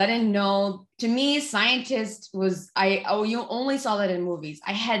I didn't know. To me, scientist was, you only saw that in movies.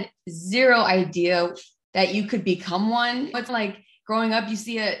 I had zero idea that you could become one. It's like growing up, you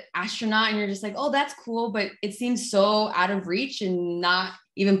see an astronaut and you're just like, oh, that's cool. But it seems so out of reach and not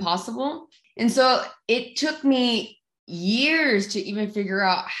even possible. And so it took me years to even figure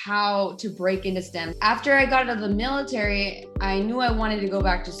out how to break into STEM. After I got out of the military, I knew I wanted to go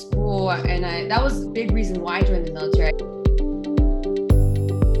back to school. And that was a big reason why I joined the military.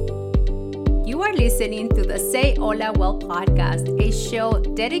 You are listening to the Say Hola Well podcast, a show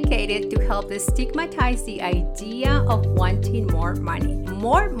dedicated to help destigmatize the idea of wanting more money.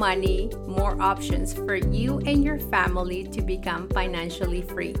 More money, more options for you and your family to become financially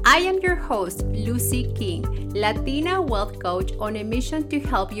free. I am your host, Lucy King, Latina wealth coach on a mission to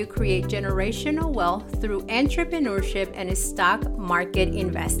help you create generational wealth through entrepreneurship and stock market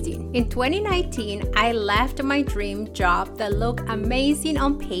investing. In 2019, I left my dream job that looked amazing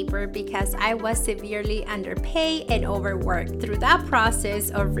on paper because I was severely underpaid and overworked. Through that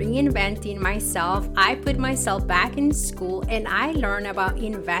process of reinventing myself, I put myself back in school and I learned about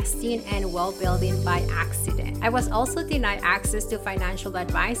investing and wealth building by accident. I was also denied access to financial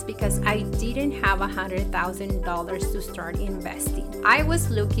advice because I didn't have $100,000 to start investing. I was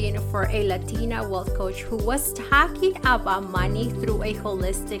looking for a Latina wealth coach who was talking about money through a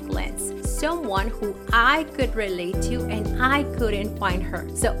holistic lens, someone who I could relate to, and I couldn't find her.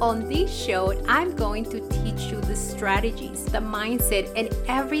 So on this show, I'm going to teach you the strategies, the mindset, and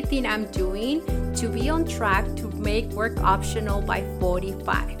everything I'm doing to be on track to make work optional by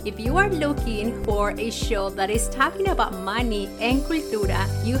 45. If you are looking for a show that is talking about money and cultura,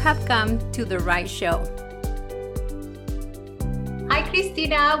 you have come to the right show. Hi,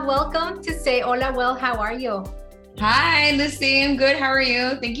 Christina. Welcome to Say Hola Well. How are you? Hi, Lucy. I'm good. How are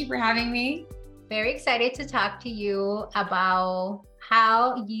you? Thank you for having me. Very excited to talk to you about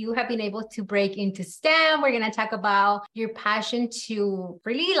how you have been able to break into STEM. We're going to talk about your passion to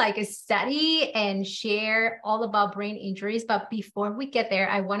really study and share all about brain injuries. But before we get there,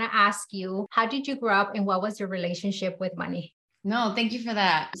 I want to ask you, how did you grow up and what was your relationship with money? No, thank you for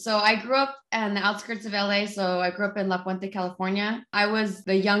that. So I grew up on the outskirts of LA. So I grew up in La Puente, California. I was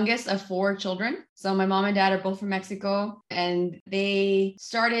the youngest of 4 children. So my mom and dad are both from Mexico, and they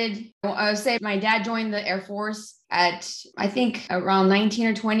started, I would say my dad joined the Air Force at, I think around 19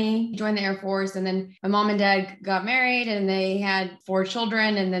 or 20, joined the Air Force. And then my mom and dad got married and they had 4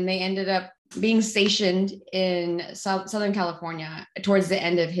 children. And then they ended up being stationed in Southern California towards the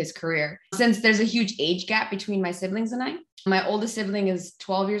end of his career. Since there's a huge age gap between my siblings and I, my oldest sibling is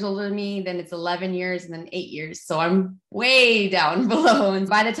 12 years older than me, then it's 11 years, and then 8 years. So I'm way down below. And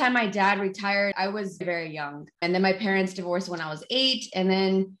by the time my dad retired, I was very young. And then my parents divorced when I was 8. And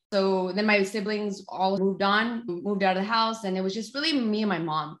then my siblings all moved out of the house. And it was just really me and my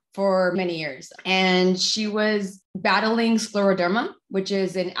mom for many years. And she was battling scleroderma, which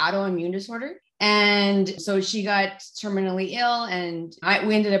is an autoimmune disorder. And so she got terminally ill, and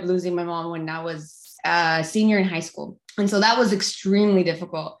we ended up losing my mom when I was a senior in high school. And so that was extremely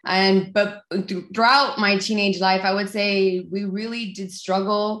difficult. But throughout my teenage life, I would say we really did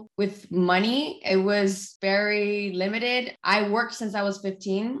struggle with money. It was very limited. I worked since I was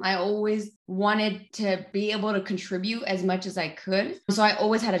 15. I always wanted to be able to contribute as much as I could. So I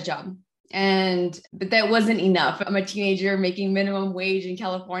always had a job. But that wasn't enough. I'm a teenager making minimum wage in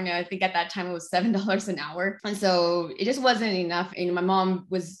California. I think at that time it was $7 an hour. And so it just wasn't enough. And my mom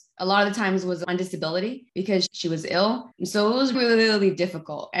was a lot of the times was on disability because she was ill. And so it was really, really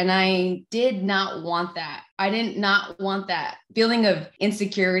difficult. And I did not want that. I did not want that feeling of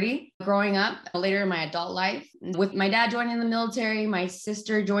insecurity growing up later in my adult life. With my dad joining the military, my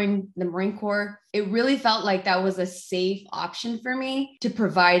sister joined the Marine Corps. It really felt like that was a safe option for me to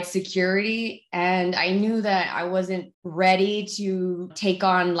provide security. And I knew that I wasn't ready to take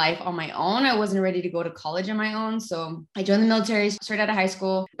on life on my own. I wasn't ready to go to college on my own. So I joined the military straight out of high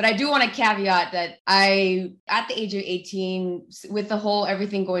school. But I do want to caveat that at the age of 18, with the whole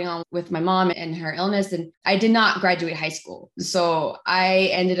everything going on with my mom and her illness, and I did not graduate high school. So I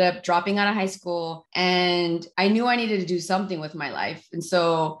ended up dropping out of high school, and I knew I needed to do something with my life. And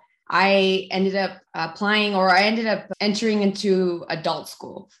so I ended up entering into adult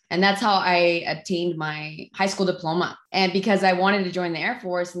school. And that's how I obtained my high school diploma. And because I wanted to join the Air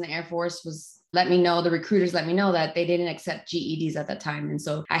Force, and the Air Force the recruiters let me know that they didn't accept GEDs at that time. And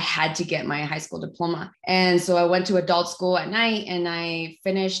so I had to get my high school diploma. And so I went to adult school at night and I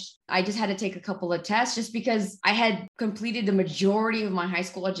finished. I just had to take a couple of tests just because I had completed the majority of my high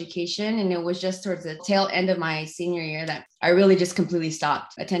school education. And it was just towards the tail end of my senior year that I really just completely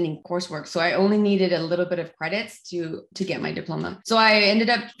stopped attending coursework. So I only needed a little bit of credits to get my diploma. So I ended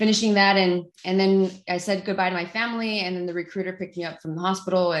up finishing that, and then I said goodbye to my family, and then the recruiter picked me up from the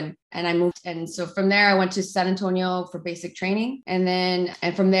hospital, and I moved. And so from there, I went to San Antonio for basic training. And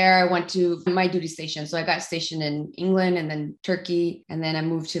from there, I went to my duty station. So I got stationed in England and then Turkey, and then I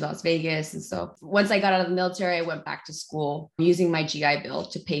moved to Las Vegas. And so once I got out of the military, I went back to school using my GI Bill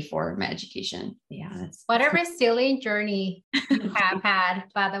to pay for my education. Yeah. What a resilient journey you have had,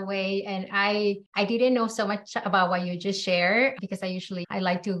 by the way. And I didn't know so much about what you just shared, because I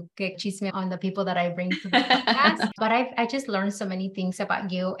like to get chisme on the people that I bring to the podcast. But I just learned so many things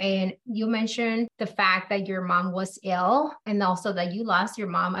about you. And you mentioned the fact that your mom was ill, and also that you lost your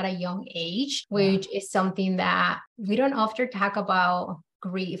mom at a young age, which is something that we don't often talk about.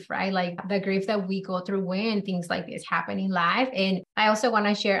 Grief, right? Like the grief that we go through when things like this happen in life. And I also want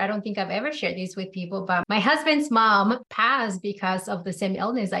to share, I don't think I've ever shared this with people, but my husband's mom passed because of the same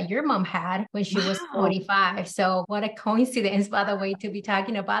illness that your mom had when she was 45. So what a coincidence, by the way, to be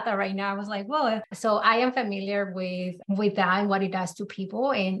talking about that right now. I was like, whoa. So I am familiar with that and what it does to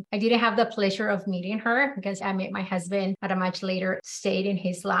people. And I didn't have the pleasure of meeting her because I met my husband at a much later stage in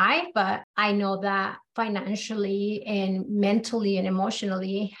his life. But I know that financially and mentally and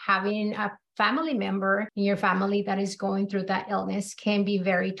emotionally, having a family member in your family that is going through that illness can be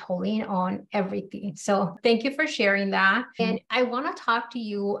very tolling on everything. So thank you for sharing that. And I want to talk to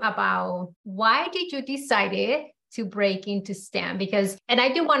you about, why did you decide to break into STEM? Because, and I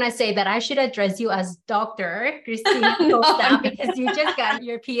do want to say that I should address you as Dr. Christina Acosta, because you just got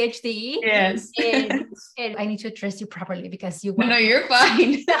your PhD. Yes. And I need to address you properly because you No, you're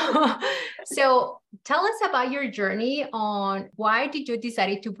fine. So tell us about your journey on why did you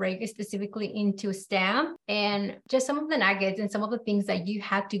decide to break specifically into STEM, and just some of the nuggets and some of the things that you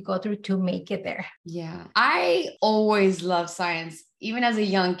had to go through to make it there. Yeah, I always loved science. Even as a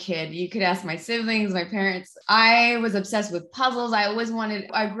young kid, you could ask my siblings, my parents. I was obsessed with puzzles. I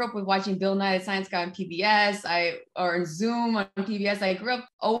grew up with watching Bill Nye the Science Guy on PBS, or Zoom on PBS. I grew up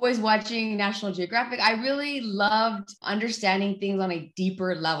always watching National Geographic. I really loved understanding things on a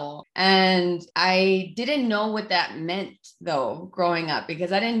deeper level. And I didn't know what that meant though, growing up,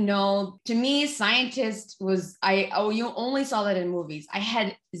 because I didn't know, to me, scientist was, you only saw that in movies. I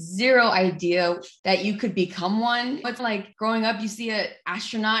had zero idea that you could become one. It's like growing up, you see an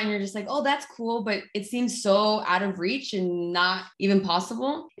astronaut and you're just like, oh, that's cool, but it seems so out of reach and not even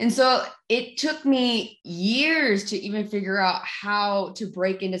possible. And so it took me years to even figure out how to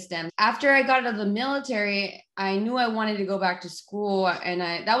break into STEM. After I got out of the military, I knew I wanted to go back to school. And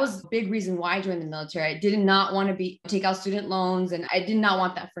that was a big reason why I joined the military. I did not want to take out student loans, and I did not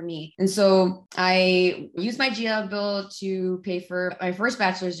want that for me. And so I used my GI Bill to pay for my first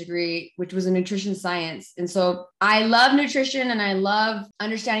bachelor's degree, which was in nutrition science. And so I love nutrition and I love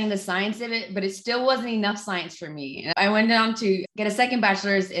understanding the science of it, but it still wasn't enough science for me. And I went on to get a second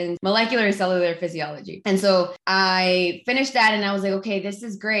bachelor's in molecular and cellular physiology. And so I finished that and I was like, okay, this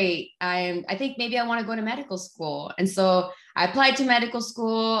is great. I think maybe I want to go to medical school. And so I applied to medical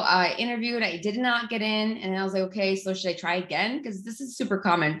school. I interviewed. I did not get in. And I was like, okay, so should I try again? Because this is super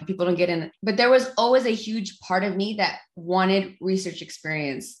common. People don't get in. But there was always a huge part of me that wanted research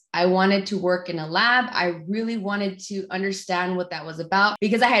experience. I wanted to work in a lab. I really wanted to understand what that was about,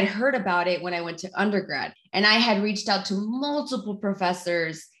 because I had heard about it when I went to undergrad. And I had reached out to multiple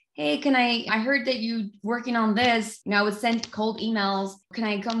professors. Hey, I heard that you working on this. I would send cold emails. Can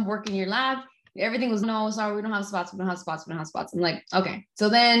I come work in your lab? Everything was, no, sorry, we don't have spots. I'm like, okay. So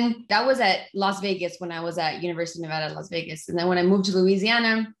then that was at Las Vegas when I was at University of Nevada, Las Vegas. And then when I moved to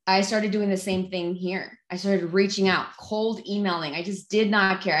Louisiana, I started doing the same thing here. I started reaching out, cold emailing. I just did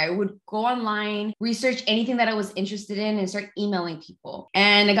not care. I would go online, research anything that I was interested in, and start emailing people.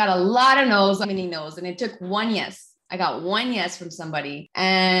 And I got a lot of no's, many no's, and it took one yes. I got one yes from somebody,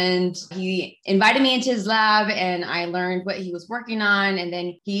 and he invited me into his lab and I learned what he was working on. And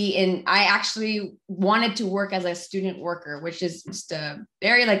then I actually wanted to work as a student worker, which is just a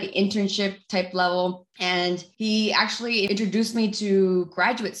very like an internship type level. And he actually introduced me to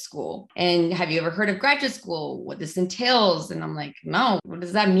graduate school. And have you ever heard of graduate school? What this entails? And I'm like, no, what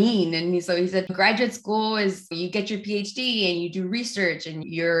does that mean? And so he said, graduate school is you get your PhD and you do research and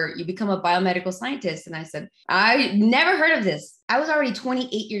you become a biomedical scientist. And I said, I never heard of this. I was already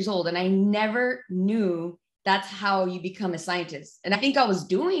 28 years old and I never knew that's how you become a scientist. And I think I was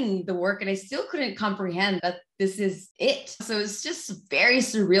doing the work and I still couldn't comprehend that this is it. So it's just a very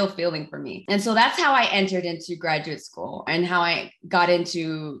surreal feeling for me. And so that's how I entered into graduate school and how I got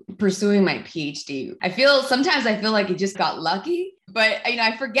into pursuing my PhD. Sometimes I feel like it just got lucky, But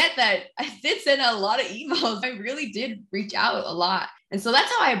I forget that I did send a lot of emails. I really did reach out a lot. And so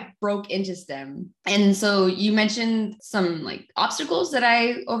that's how I broke into STEM. And so you mentioned some like obstacles that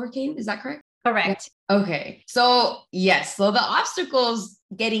I overcame. Is that correct? Correct. Yeah. Okay. So yes. So the obstacles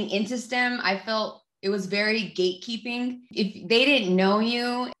getting into STEM, I felt it was very gatekeeping. If they didn't know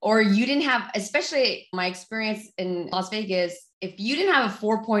you or you didn't have, especially my experience in Las Vegas, if you didn't have a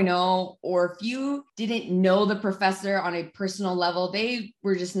 4.0 or if you didn't know the professor on a personal level, they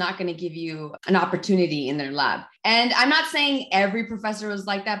were just not going to give you an opportunity in their lab. And I'm not saying every professor was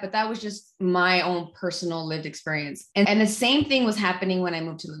like that, but that was just my own personal lived experience. And the same thing was happening when I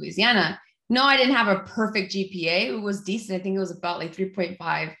moved to Louisiana. No, I didn't have a perfect GPA. It was decent. I think it was about like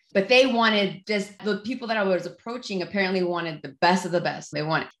 3.5, but they wanted just the people that I was approaching apparently wanted the best of the best they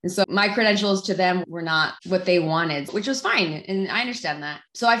wanted. And so my credentials to them were not what they wanted, which was fine. And I understand that.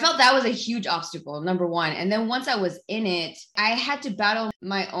 So I felt that was a huge obstacle, number one. And then once I was in it, I had to battle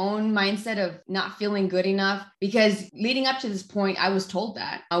my own mindset of not feeling good enough because leading up to this point, I was told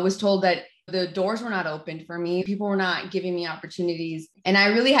that the doors were not open for me. People were not giving me opportunities. And I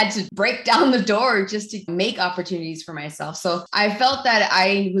really had to break down the door just to make opportunities for myself. So I felt that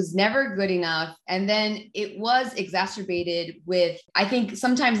I was never good enough. And then it was exacerbated with, I think,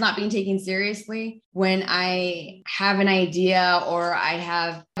 sometimes not being taken seriously when I have an idea or I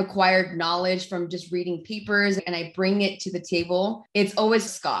have acquired knowledge from just reading papers and I bring it to the table. It's always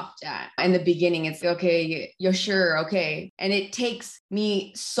scoffed at in the beginning. It's okay, you're sure. Okay. And it takes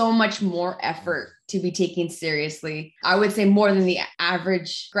me so much more effort to be taken seriously. I would say more than the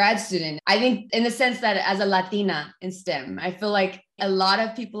average grad student. I think in the sense that as a Latina in STEM, I feel like a lot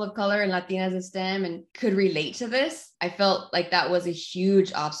of people of color and Latinas in STEM and could relate to this. I felt like that was a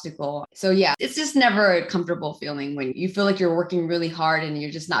huge obstacle. So yeah, it's just never a comfortable feeling when you feel like you're working really hard and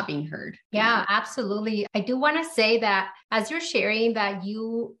you're just not being heard. Yeah, absolutely. I do want to say that as you're sharing that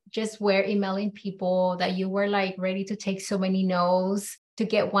you just were emailing people, that you were like ready to take so many no's to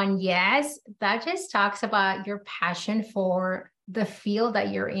get one yes, that just talks about your passion for the field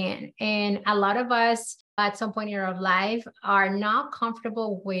that you're in. And a lot of us at some point in our life are not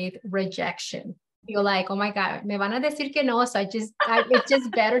comfortable with rejection. You're like, oh my God, me van a decir que no. So it's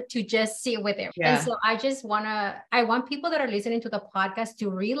just better to just sit with it. Yeah. And so I want people that are listening to the podcast to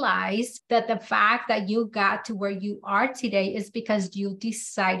realize that the fact that you got to where you are today is because you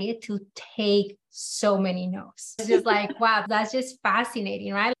decided to take so many no's. It's just like, wow, that's just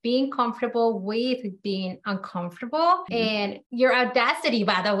fascinating, right? Being comfortable with being uncomfortable and your audacity,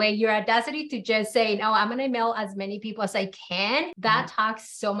 by the way, your audacity to just say, no, I'm going to email as many people as I can. That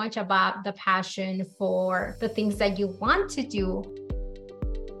talks so much about the passion for the things that you want to do.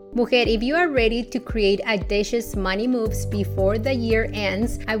 Mujer, if you are ready to create audacious money moves before the year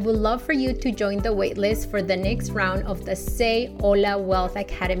ends, I would love for you to join the waitlist for the next round of the Say Hola Wealth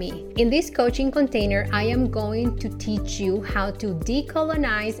Academy. In this coaching container, I am going to teach you how to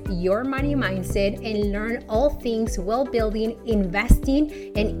decolonize your money mindset and learn all things wealth building,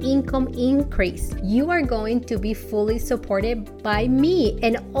 investing, and income increase. You are going to be fully supported by me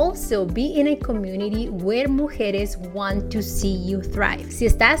and also be in a community where mujeres want to see you thrive. Si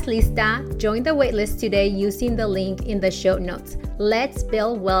estás lista, join the waitlist today using the link in the show notes. Let's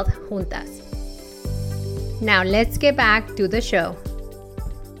build wealth juntas. Now let's get back to the show.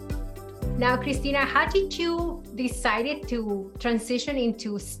 Now, Christina, how did you decide to transition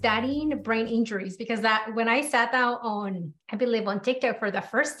into studying brain injuries? Because that when I sat down I believe on TikTok for the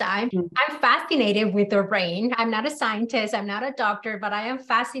first time, I'm fascinated with the brain. I'm not a scientist, I'm not a doctor, but I am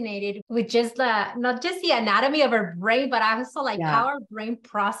fascinated with just not just the anatomy of our brain, but also how our brain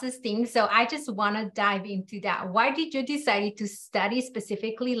processes things. So I just want to dive into that. Why did you decide to study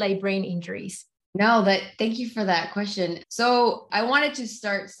specifically brain injuries? No, thank you for that question. So I wanted to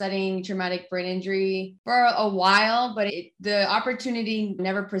start studying traumatic brain injury for a while, but the opportunity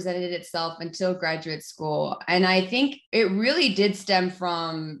never presented itself until graduate school. And I think it really did stem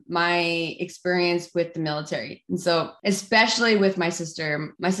from my experience with the military. And so especially with my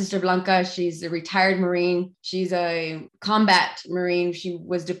sister Blanca, she's a retired Marine. She's a combat Marine. She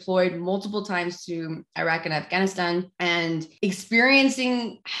was deployed multiple times to Iraq and Afghanistan, and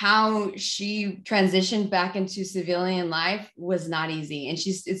experiencing how she transitioned back into civilian life was not easy. And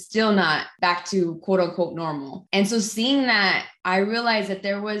it's still not back to quote unquote normal. And so seeing that, I realized that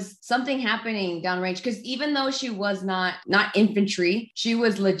there was something happening downrange, because even though she was not infantry, she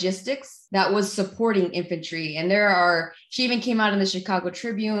was logistics. that was supporting infantry. And she even came out in the Chicago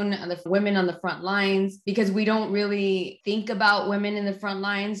Tribune, the women on the front lines, because we don't really think about women in the front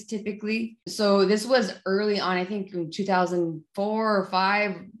lines typically. So this was early on, I think in 2004 or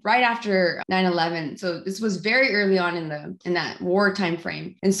 5, right after 9/11. So this was very early on in that war time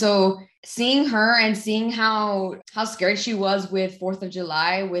frame. And so seeing her and seeing how scared she was with 4th of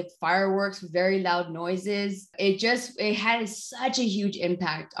July, with fireworks, very loud noises, it had such a huge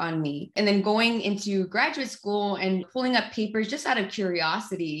impact on me. And then going into graduate school and pulling up papers just out of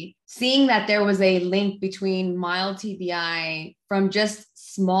curiosity, seeing that there was a link between mild TBI from just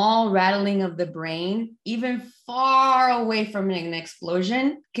small rattling of the brain, even far away from an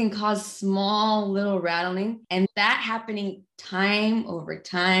explosion, can cause small little rattling. And that happening time over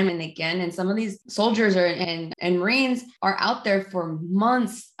time and again. And some of these soldiers and Marines are out there for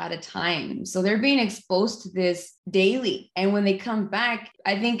months at a time. So they're being exposed to this daily. And when they come back,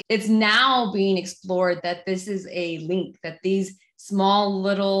 I think it's now being explored that this is a link, that these small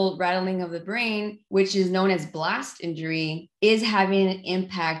little rattling of the brain, which is known as blast injury, is having an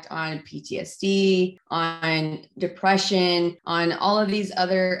impact on PTSD, on depression, on all of these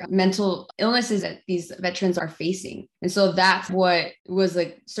other mental illnesses that these veterans are facing. And so that's what was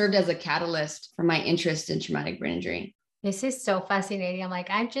served as a catalyst for my interest in traumatic brain injury. This is so fascinating.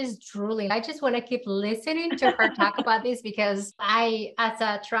 I'm just drooling. I just want to keep listening to her talk about this because as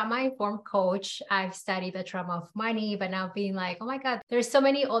a trauma-informed coach, I've studied the trauma of money, but now being like, oh my God, there's so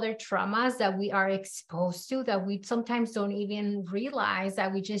many other traumas that we are exposed to that we sometimes don't even realize,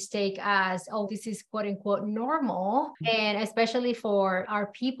 that we just take as, oh, this is quote unquote normal. And especially for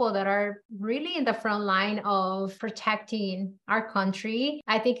our people that are really in the front line of protecting our country,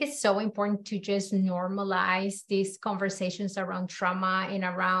 I think it's so important to just normalize these conversations around trauma and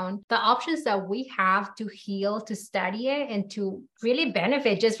around the options that we have to heal, to study it, and to really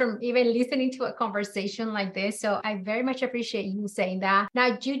benefit just from even listening to a conversation like this. So I very much appreciate you saying that.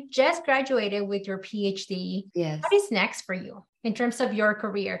 Now, you just graduated with your PhD. Yes. What is next for you in terms of your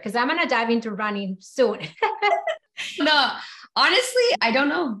career? Because I'm going to dive into running soon. No, honestly, I don't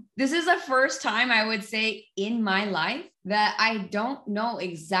know. This is the first time I would say in my life that I don't know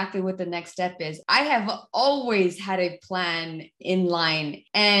exactly what the next step is. I have always had a plan in line,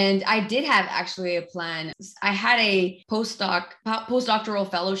 and I did have actually a plan. I had a postdoctoral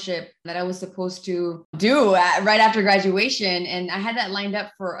fellowship that I was supposed to do right after graduation, and I had that lined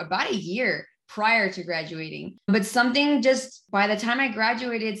up for about a year prior to graduating. But something just, by the time I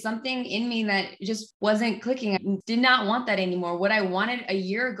graduated, something in me that just wasn't clicking. I did not want that anymore. What I wanted a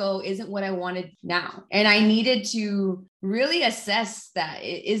year ago isn't what I wanted now. And I needed to really assess that.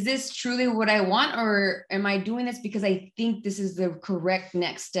 Is this truly what I want? Or am I doing this because I think this is the correct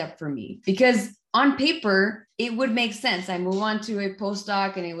next step for me? Because on paper, it would make sense. I moved on to a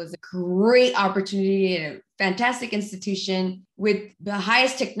postdoc, and it was a great opportunity and a fantastic institution with the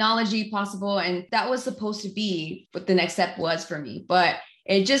highest technology possible. And that was supposed to be what the next step was for me. But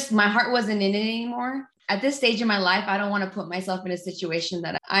it just, my heart wasn't in it anymore. At this stage in my life, I don't want to put myself in a situation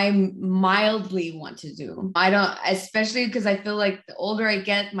that I mildly want to do. I don't, especially because I feel like the older I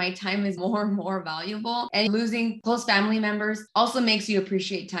get, my time is more and more valuable. And losing close family members also makes you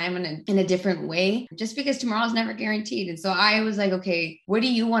appreciate time in a different way, just because tomorrow is never guaranteed. And so I was like, okay, what do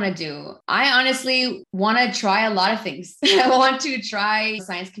you want to do? I honestly want to try a lot of things. I want to try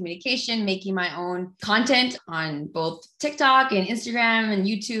science communication, making my own content on both TikTok and Instagram and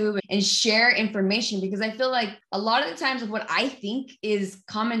YouTube, and share information, because I feel like a lot of the times what I think is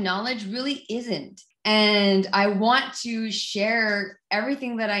common knowledge really isn't. And I want to share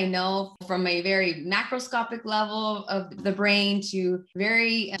everything that I know, from a very macroscopic level of the brain to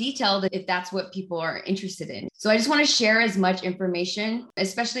very detailed, if that's what people are interested in. So I just want to share as much information,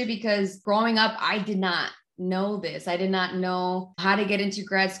 especially because growing up, I did not know this. I did not know how to get into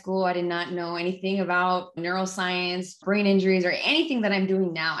grad school. I did not know anything about neuroscience, brain injuries, or anything that I'm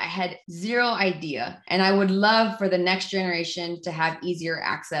doing now. I had zero idea. And I would love for the next generation to have easier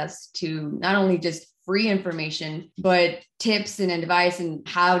access to not only just free information, but tips and advice and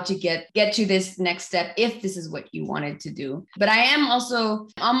how to get to this next step if this is what you wanted to do. But I'm also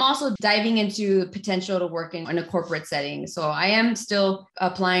diving into potential to work in a corporate setting. So I am still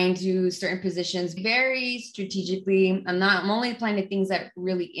applying to certain positions very strategically. I'm only applying to things that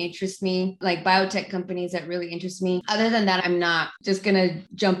really interest me, like biotech companies that really interest me. Other than that, I'm not just going to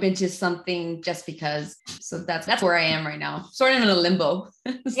jump into something just because. So that's where I am right now, sort of in a limbo.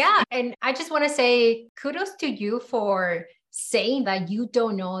 Yeah. And I just want to say kudos to you for saying that you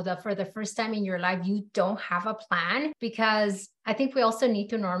don't know, that for the first time in your life, you don't have a plan, because I think we also need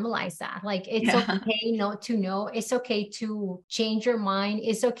to normalize that. Like, it's okay not to know. It's okay to change your mind.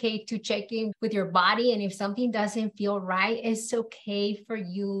 It's okay to check in with your body. And if something doesn't feel right, it's okay for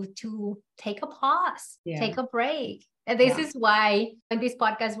you to take a pause, take a break. And this is why in this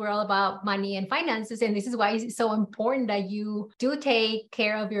podcast, we're all about money and finances. And this is why it's so important that you do take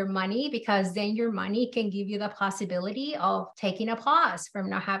care of your money, because then your money can give you the possibility of taking a pause from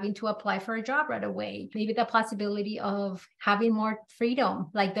not having to apply for a job right away. Maybe the possibility of having more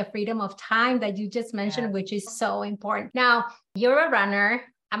freedom, like the freedom of time that you just mentioned, which is so important. Now, you're a runner.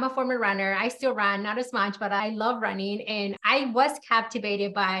 I'm a former runner. I still run, not as much, but I love running. And I was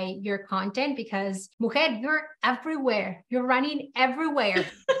captivated by your content because, mujer, you're everywhere. You're running everywhere.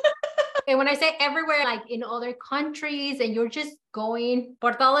 And when I say everywhere, like in other countries, and you're just going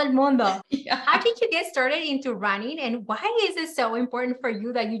por todo el mundo. How did you get started into running, and why is it so important for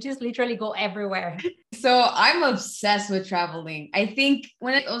you that you just literally go everywhere? So I'm obsessed with traveling. I think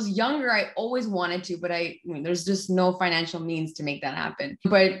when I was younger, I always wanted to, but I mean, there's just no financial means to make that happen.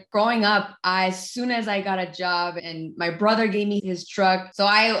 But growing up, as soon as I got a job and my brother gave me his truck, so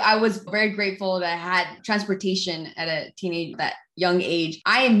I was very grateful that I had transportation at a that young age.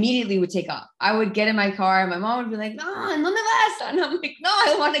 I immediately would take off. I would get in my car and my mom would be like, no, ¿dónde vas? And I'm like, no,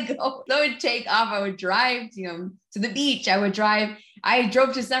 I want to go. So I would take off. I would drive, to the beach. I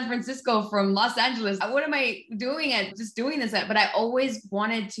drove to San Francisco from Los Angeles. What am I doing at just doing this? But I always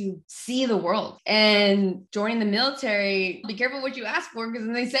wanted to see the world. And joining the military, be careful what you ask for, because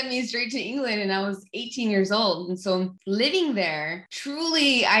then they sent me straight to England and I was 18 years old. And so living there,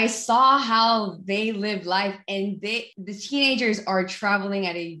 truly, I saw how they live life, and the teenagers are traveling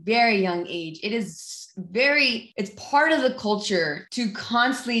at a very young age. It's part of the culture to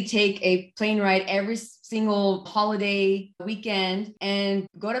constantly take a plane ride every single holiday weekend and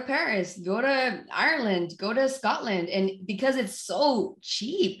go to Paris, go to Ireland, go to Scotland. And because it's so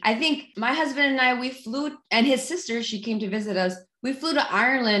cheap, I think my husband and I, we flew, and his sister, she came to visit us. We flew to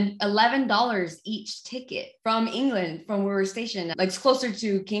Ireland, $11 each ticket from England, from where we were stationed, like it's closer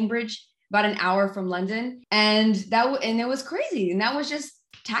to Cambridge, about an hour from London. And it was crazy. And that was just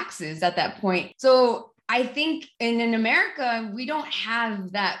taxes at that point. So I think in America, we don't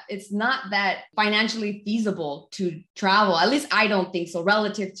have that. It's not that financially feasible to travel. At least I don't think so,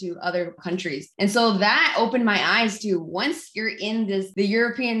 relative to other countries. And so that opened my eyes to, once you're in the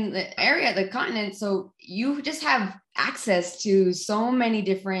European area, the continent, so you just have access to so many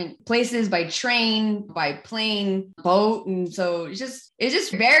different places by train, by plane, boat. And so it's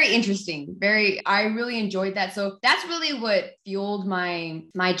just very interesting. I really enjoyed that. So that's really what fueled my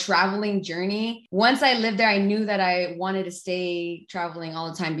traveling journey. Once I lived there, I knew that I wanted to stay traveling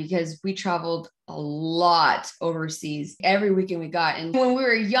all the time, because we traveled a lot overseas every weekend we got. And when we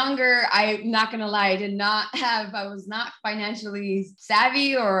were younger, I'm not gonna lie, I was not financially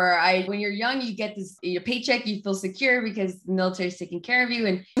savvy, when you're young, you get your paycheck, you feel secure because the military's taking care of you,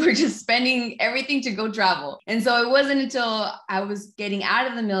 and we're just spending everything to go travel. And so it wasn't until I was getting out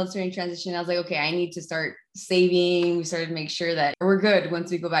of the military and transition, I was like, okay, I need to start saving. We started to make sure that we're good once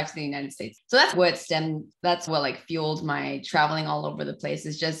we go back to the United States. So that's what like fueled my traveling all over the place.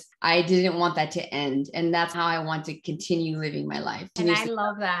 It's just, I didn't want that to end. And that's how I want to continue living my life. And I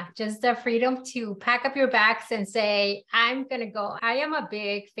love that. Just the freedom to pack up your bags and say, I'm going to go. I am a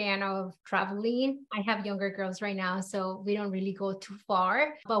big fan of traveling. I have younger girls right now, so we don't really go too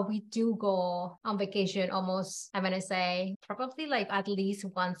far, but we do go on vacation almost, I'm going to say probably like at least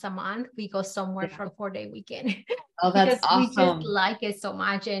once a month. We go somewhere for a 4-day weekend. Oh, that's because awesome. We just like it so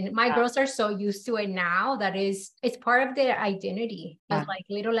much. And my girls are so used to it now that it's part of their identity. It's like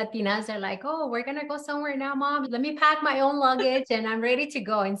little Latinas are like, oh, we're going to go somewhere now, mom. Let me pack my own luggage and I'm ready to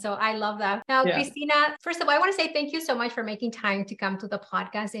go. And so I love that. Now, Christina, first of all, I want to say thank you so much for making time to come to the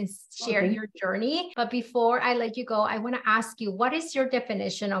podcast and share your journey. But before I let you go, I want to ask you, what is your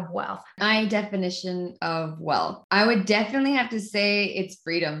definition of wealth? My definition of wealth, I would definitely have to say it's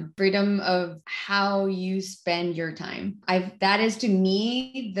freedom of how you spend your time. That is to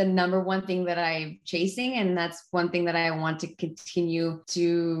me the number one thing that I'm chasing. And that's one thing that I want to continue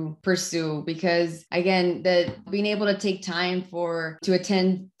to pursue, because again, being able to take time to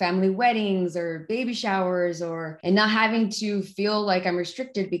attend family weddings or baby showers and not having to feel like I'm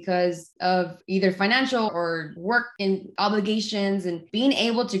restricted because of either financial or work and obligations, and being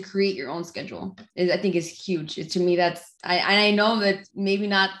able to create your own schedule I think is huge. To me, I know that maybe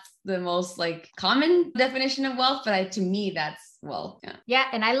not the most like common definition of wealth, but to me, that's wealth. Yeah. Yeah.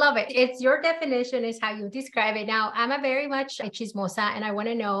 And I love it. It's your definition is how you describe it. Now, I'm a very much a chismosa, and I want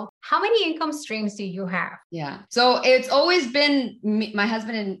to know, how many income streams do you have? Yeah. So it's always been my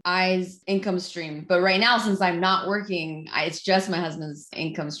husband and I's income stream. But right now, since I'm not working, it's just my husband's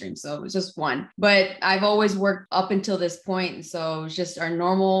income stream. So it's just one. But I've always worked up until this point. So it's just our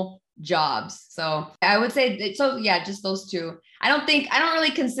normal jobs. So I would say, so yeah, just those two. I don't really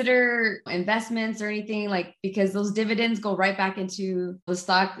consider investments or anything, like, because those dividends go right back into the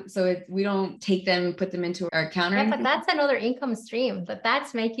stock. So we don't take them and put them into our account. Yeah, but that's another income stream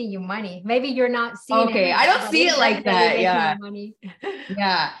that's making you money. Maybe you're not seeing it. Okay, I don't see it like that. Yeah. Money.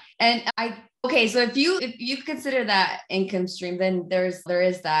 Yeah. And okay, so if you consider that income stream, then there is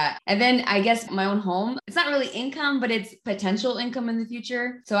that. And then I guess my own home, it's not really income, but it's potential income in the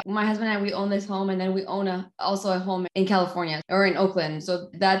future. So my husband and I, we own this home, and then we own also a home in California or in Oakland. So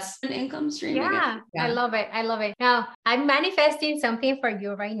that's an income stream. Yeah, I love it. I love it. Now I'm manifesting something for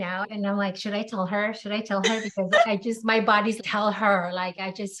you right now. And I'm like, should I tell her? Because my body's tell her, like,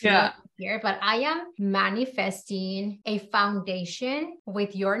 I just feel it here, but I am manifesting a foundation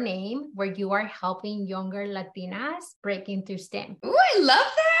with your name where you are helping younger Latinas break into STEM. Oh, I love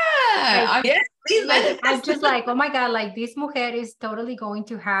that. Yes, please. I'm just like, oh my God, like this mujer is totally going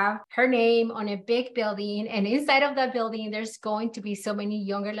to have her name on a big building. And inside of that building, there's going to be so many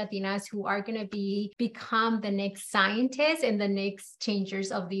younger Latinas who are going to become the next scientists and the next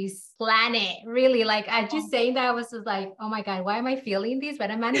changers of this planet. Really, like I just saying that, I was just like, oh my God, why am I feeling this? But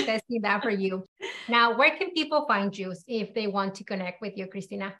I'm manifesting that for you. Now, where can people find you if they want to connect with you,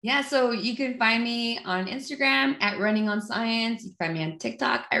 Christina? Yeah, so you can find me on Instagram at Running on Science. You can find me on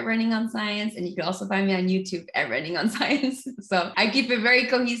TikTok at Running on Science. And you can also find me on YouTube at Running on Science. So I keep it very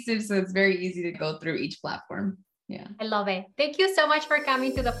cohesive, so it's very easy to go through each platform. Yeah. I love it. Thank you so much for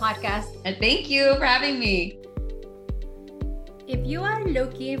coming to the podcast. And thank you for having me. If you are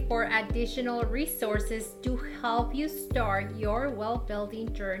looking for additional resources to help you start your wealth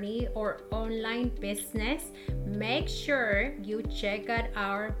building journey or online business, make sure you check out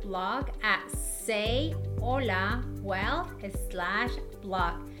our blog at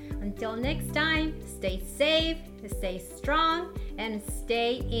sayholawealth.blog. Until next time, stay safe, stay strong, and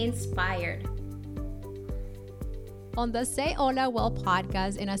stay inspired. On the Say Hola Well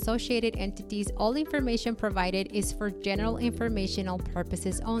podcast and associated entities, all information provided is for general informational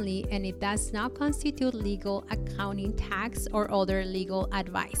purposes only, and it does not constitute legal, accounting, tax, or other legal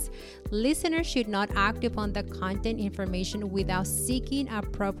advice. Listeners should not act upon the content information without seeking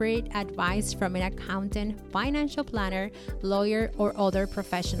appropriate advice from an accountant, financial planner, lawyer, or other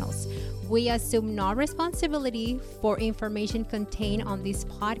professionals. We assume no responsibility for information contained on this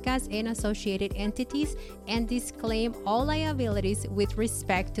podcast and associated entities, and disclaim all liabilities with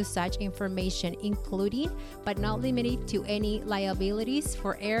respect to such information, including but not limited to any liabilities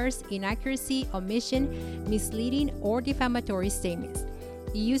for errors, inaccuracy, omission, misleading, or defamatory statements.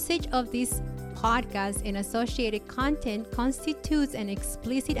 Usage of this podcast and associated content constitutes an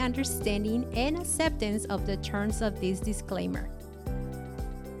explicit understanding and acceptance of the terms of this disclaimer.